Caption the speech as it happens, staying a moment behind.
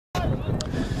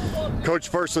Coach,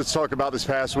 first let's talk about this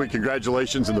past week.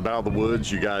 Congratulations in the Battle of the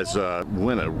Woods. You guys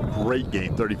win a great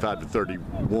game,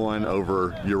 35-31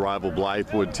 over your rival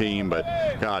Westwood team. But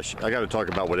gosh, I got to talk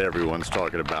about what everyone's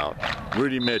talking about.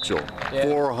 Rudy Mitchell,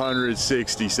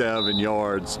 467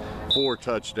 yards, 4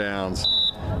 touchdowns.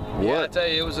 Yeah, I tell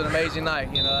you, it was an amazing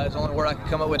night. You know, that's the only word I could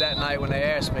come up with that night when they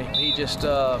asked me. He just,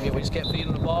 we just kept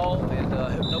feeding the ball, and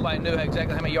nobody knew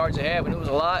exactly how many yards he had, but it was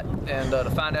a lot. And to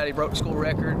find out he broke the school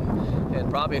record and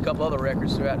probably a couple other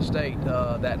records throughout the state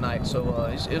that night. So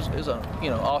it was a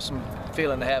awesome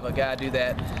feeling to have a guy do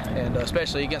that, and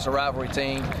especially against a rivalry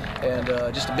team, and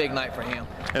just a big night for him.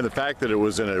 And the fact that it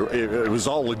was it was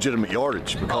all legitimate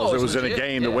yardage because it was legit, in a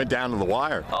game that went down to the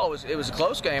wire. Oh, it was a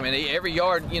close game, and every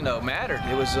yard mattered.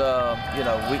 It was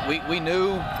we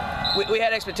knew. We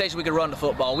had expectations we could run the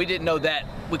football. We didn't know that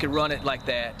we could run it like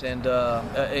that, and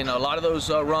a lot of those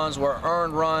runs were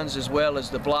earned runs, as well as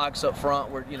the blocks up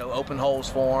front were open holes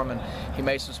for him, and he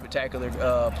made some spectacular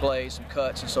plays, some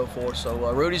cuts, and so forth.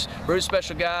 So Rudy's a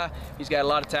special guy. He's got a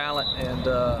lot of talent, and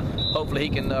hopefully he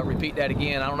can repeat that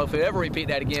again. I don't know if he'll ever repeat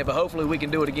that again, but hopefully we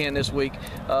can do it again this week.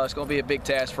 It's going to be a big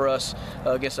task for us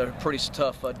against a pretty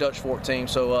tough Dutch Fork team.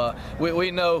 So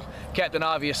we know Captain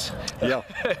Obvious. Yeah,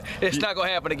 it's not going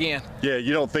to happen again. Yeah,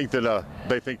 you don't think that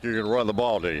they think you're going to run the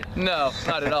ball, do you? No,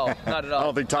 not at all. Not at all. I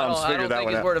don't think Tom's figured that one out. I don't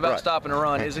think he's worried about stopping the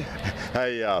run, is he?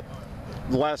 Hey,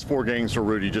 the last 4 games for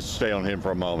Rudy, just to stay on him for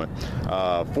a moment.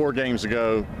 4 games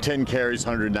ago, 10 carries,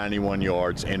 191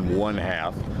 yards in 1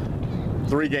 half.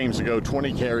 3 games ago,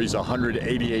 20 carries,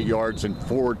 188 yards, and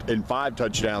 5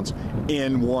 touchdowns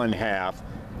in 1 half.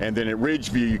 And then at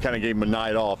Ridgeview, you kind of gave him a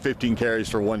night off, 15 carries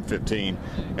for 115,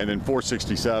 and then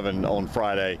 467 on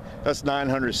Friday. That's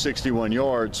 961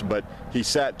 yards, but he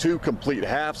sat 2 complete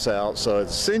halves out, so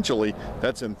essentially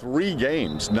that's in 3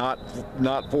 games, not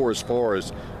 4 as far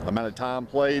as amount of time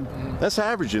played. That's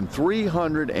averaging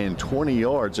 320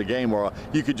 yards a game, or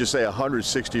you could just say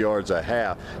 160 yards a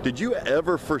half. Did you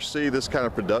ever foresee this kind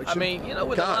of production? I mean,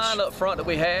 with the line up front that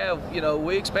we have,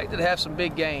 we expected to have some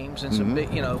big games and some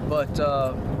big, but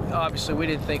obviously we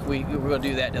didn't think we were going to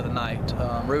do that the other night.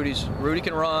 Rudy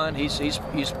can run. He's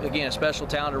again a special,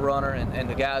 talented runner, and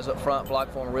the guys up front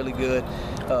block for him really good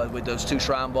with those 2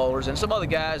 Shrine Bowlers and some other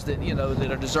guys that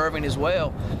that are deserving as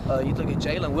well. You look at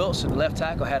Jalen Wilson, left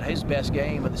tackle, had his best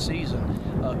game of the season,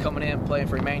 coming in playing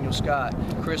for Emmanuel Scott.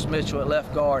 Chris Mitchell at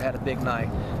left guard had a big night,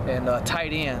 and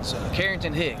tight ends.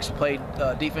 Carrington Hicks played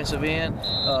defensive end,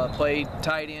 played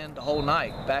tight end the whole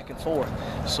night, back and forth.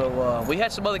 So we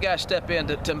had some other guys step in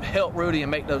to help Rudy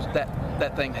and make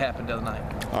that thing happen the other night.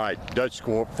 All right, Dutch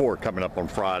Fork coming up on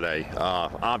Friday.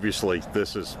 Obviously,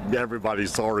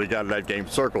 everybody's already got that game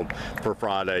circled for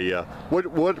Friday.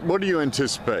 What do you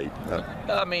anticipate?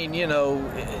 I mean,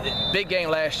 big game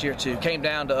last year too. Came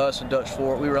down to us in Dutch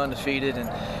Fork. We were undefeated,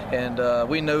 and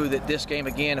we knew that this game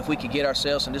again, if we could get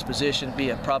ourselves in this position,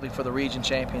 be probably for the region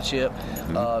championship.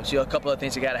 So a couple of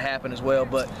things that got to happen as well,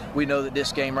 but we know that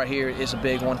this game right here is a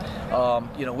big one.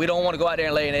 We don't want to go out there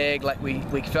and lay an egg like we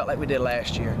felt like we did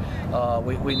last year.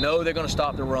 We know they're going to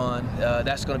stop the run.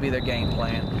 That's going to be their game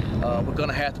plan. We're going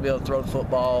to have to be able to throw the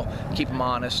football, keep them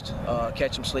honest,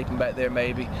 catch them sleeping back there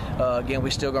maybe. Again, we're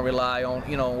still going to rely on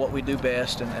what we do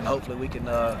best, and hopefully we can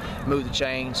move the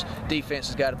chains. Defense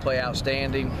has got to play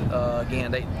outstanding.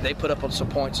 Again, they put up on some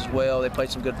points as well. They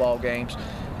played some good ball games.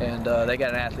 And they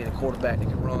got an athlete, a quarterback that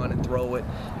can run and throw it.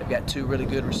 They've got 2 really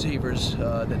good receivers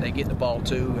that they get the ball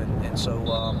to. And so,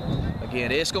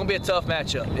 again, it's going to be a tough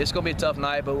matchup. It's going to be a tough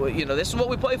night, but, this is what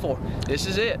we play for. This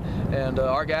is it. And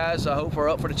our guys, I hope, are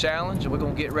up for the challenge. And we're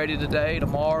going to get ready today,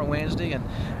 tomorrow, and Wednesday, and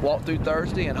walk through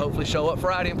Thursday, and hopefully show up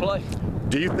Friday and play.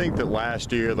 Do you think that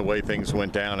last year, the way things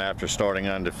went down after starting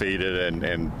undefeated,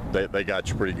 and they got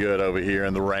you pretty good over here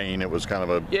in the rain, it was kind of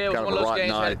a it was one of those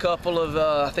games. We had a couple of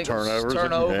I think turnovers.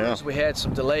 Yeah. We had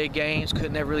some delayed games.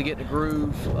 Couldn't ever really get in the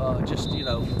groove.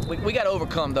 We got to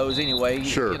overcome those anyway.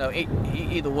 Sure.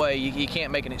 Either way, you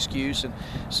can't make an excuse, and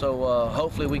so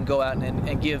hopefully we can go out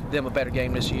and give them a better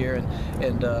game this year,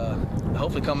 and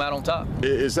hopefully come out on top.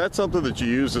 Is that something that you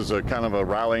use as a kind of a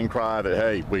rallying cry that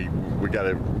hey, we got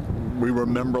to? We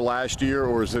remember last year,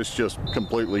 or is this just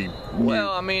completely new?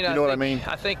 Well, I mean, what I mean?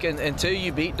 I think until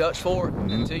you beat Dutch Fork,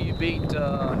 until you beat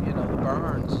the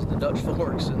Burns, the Dutch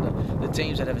Forks, and the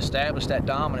teams that have established that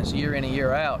dominance year in and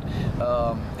year out,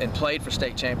 and played for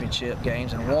state championship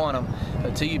games and won them.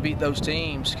 Until you beat those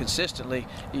teams consistently,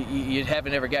 you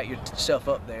haven't ever got yourself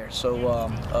up there. So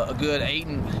a good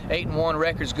 8-1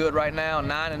 record's good right now.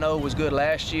 9-0 was good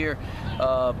last year,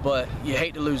 but you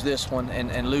hate to lose this one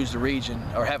and lose the region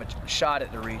or have a shot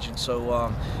at the region.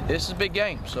 So this is a big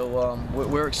game. So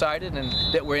we're excited and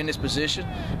that we're in this position.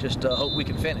 Just hope we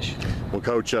can finish. Well,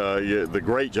 Coach, the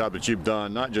great job that you've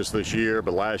done, not just this year,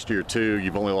 but last year too.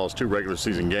 You've only lost 2 regular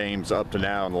season games up to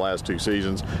now in the last 2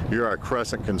 seasons. You're our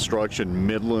Crescent Construction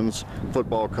Midlands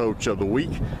Football Coach of the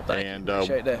Week. And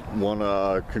appreciate that. Want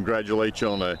to congratulate you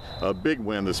on a big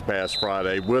win this past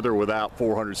Friday, with or without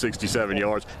 467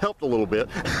 yards. Helped a little bit.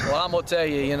 Well, I'm going to tell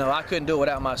you, I couldn't do it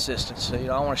without my assistants.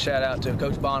 I want to shout out to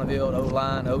Coach Bonneville,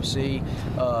 O-line,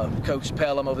 OC, Coach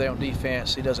Pelham over there on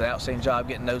defense. He does an outstanding job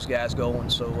getting those guys going.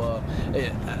 So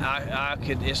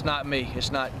it's not me.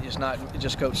 It's not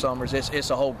just Coach Summers. It's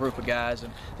a whole group of guys,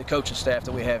 and the coaching staff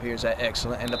that we have here is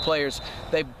excellent. And the players,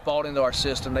 they bought into our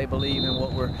system. They believe in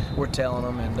what we're telling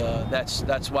them, and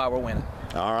that's why we're winning.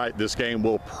 All right, this game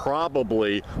will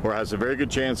probably, or has a very good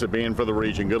chance of being for the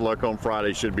region. Good luck on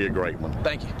Friday. Should be a great one.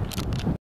 Thank you.